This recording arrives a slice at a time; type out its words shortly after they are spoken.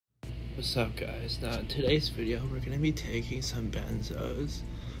What's up, guys? Now in today's video we're gonna be taking some benzos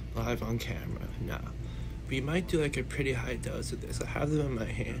live on camera. Now we might do like a pretty high dose of this. I have them in my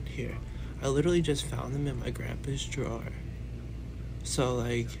hand here. I literally just found them in my grandpa's drawer. So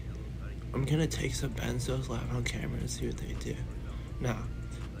like I'm gonna take some benzos live on camera and see what they do. Now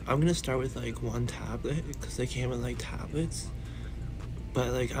I'm gonna start with like one tablet because they came in like tablets.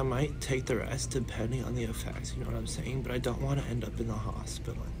 But like I might take the rest depending on the effects, you know what I'm saying? But I don't want to end up in the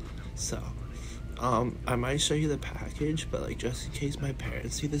hospital. So, I might show you the package, but like just in case my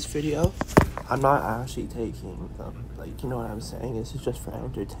parents see this video, I'm not actually taking them. Like, you know what I'm saying? This is just for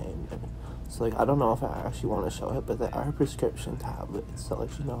entertainment. So like I don't know if I actually want to show it, but they are prescription tablets, so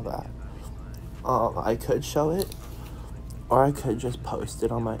let you know that. I could show it, or I could just post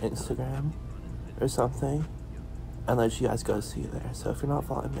it on my Instagram or something and let you guys go see there. So if you're not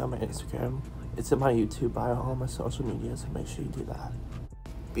following me on my Instagram, it's in my YouTube bio, all my social media, so make sure you do that.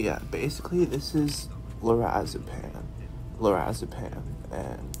 But yeah, basically this is lorazepam,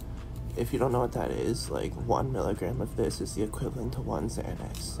 and if you don't know what that is, like 1 milligram of this is the equivalent to 1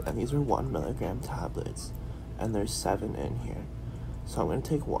 Xanax, and these are 1 milligram tablets, and there's 7 in here. So I'm gonna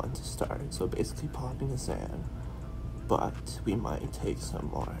take 1 to start, so basically popping a Xan, but we might take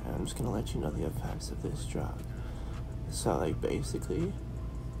some more, and I'm just gonna let you know the effects of this drug. So like basically,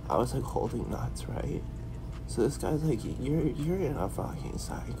 I was like holding nuts, right? So this guy's like, you're in a fucking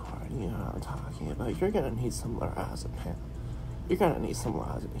psych ward, you know what I'm talking about. You're gonna need some lorazepam. You're gonna need some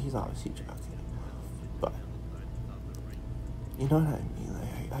lorazepam. He's obviously joking, but you know what I mean.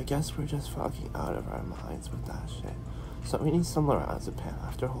 Like I guess we're just fucking out of our minds with that shit. So we need some lorazepam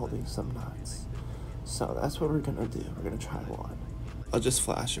after holding some nuts. So that's what we're gonna do. We're gonna try 1. I'll just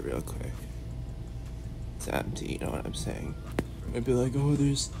flash it real quick. It's empty, you know what I'm saying? I'd be like, oh,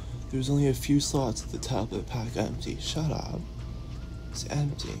 there's only a few slots at the tablet pack empty. Shut up. It's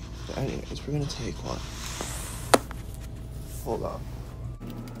empty. But anyways, we're gonna take 1. Hold on.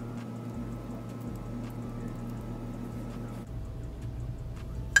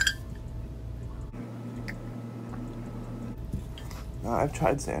 Now, I've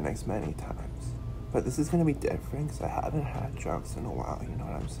tried Xanax many times, but this is gonna be different because I haven't had drugs in a while, you know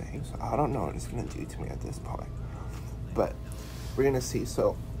what I'm saying? So I don't know what it's gonna do to me at this point. But we're gonna see.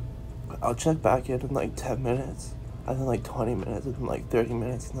 So I'll check back in like 10 minutes, and then like 20 minutes, and then like 30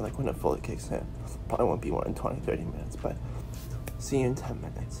 minutes, and then like when it fully kicks in. Probably won't be more than 20-30 minutes, but see you in 10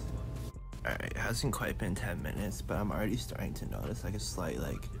 minutes. Alright, it hasn't quite been 10 minutes, but I'm already starting to notice like a slight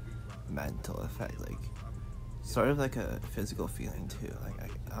like mental effect, like sort of like a physical feeling too.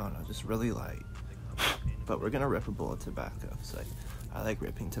 Like I don't know, just really light. But we're gonna rip a bowl of tobacco, because like I like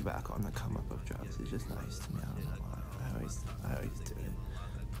ripping tobacco on the come up of drugs. It's just nice to me. I don't know why. I always do it.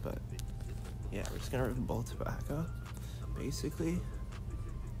 But yeah, we're just gonna rip a bowl of tobacco. Basically,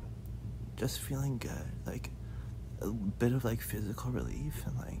 just feeling good, like a bit of like physical relief,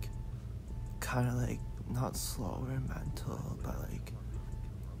 and like kind of like not slower mental, but like,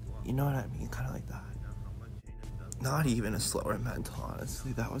 you know what I mean, kind of like that. Not even a slower mental,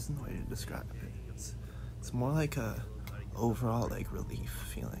 honestly. That wasn't the way to describe it. It's more like a overall like relief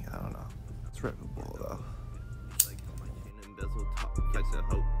feeling. I don't know. It's rippable though.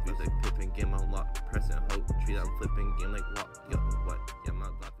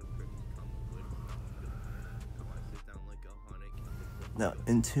 Now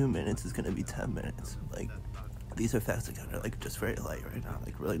in 2 minutes is gonna be 10 minutes. Like these effects are kind of like just very light right now.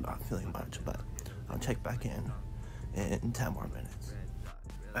 Like really not feeling much, but I'll check back in 10 more minutes.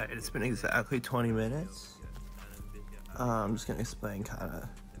 Alright, it's been exactly 20 minutes. I'm just gonna explain kind of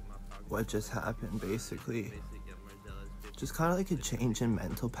what just happened. Basically, just kind of like a change in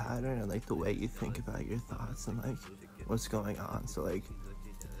mental pattern and like the way you think about your thoughts and like what's going on. So like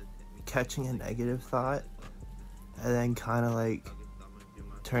catching a negative thought and then kind of like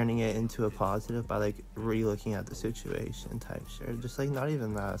turning it into a positive by like re-looking at the situation type shit. Just like not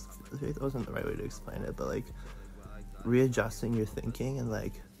even that. That wasn't the right way to explain it, but like readjusting your thinking and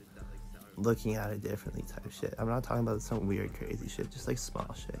like looking at it differently type shit. I'm not talking about some weird crazy shit, just like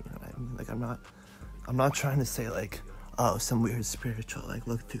small shit, you know what I mean? Like I'm not trying to say like, oh, some weird spiritual like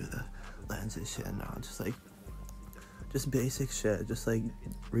look through the lenses shit. No, just basic shit, just like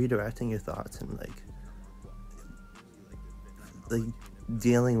redirecting your thoughts and like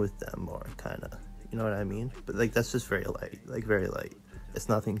dealing with them more, kind of, you know what I mean? But like that's just very light, like very light. It's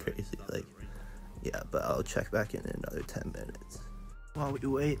nothing crazy, like yeah. But I'll check back in another 10 minutes. While we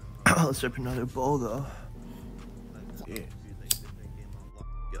wait, let's rip another bowl though. Yeah.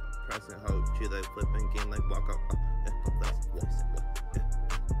 Pressing hold, cheat like flipping game like walk up.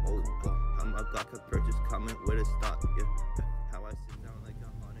 How my Glock purchase coming with a stock. How I sit down like a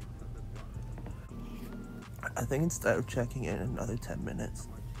honey. I think instead of checking in another 10 minutes,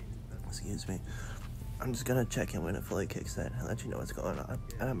 excuse me, I'm just gonna check in when it fully kicks in and let you know what's going on.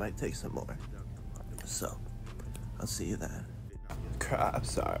 And I might take some more. So, I'll see you then. Crap,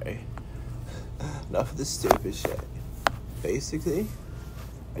 sorry. Enough of this stupid shit. Basically,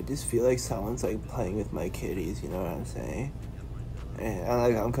 I just feel like someone's like playing with my kitties, you know what I'm saying?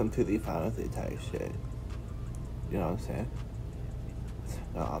 And I'm completely fine with it type shit. You know what I'm saying?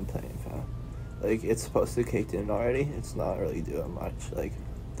 No, I'm playing fine. Like, it's supposed to kick in already. It's not really doing much. Like,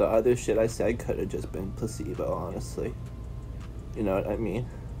 the other shit I said could have just been placebo, honestly. You know what I mean?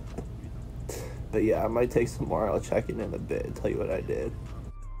 But yeah, I might take some more. I'll check in a bit and tell you what I did.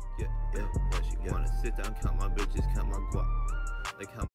 Yeah, what you wanna sit down, count my bitches, count my guap. Like how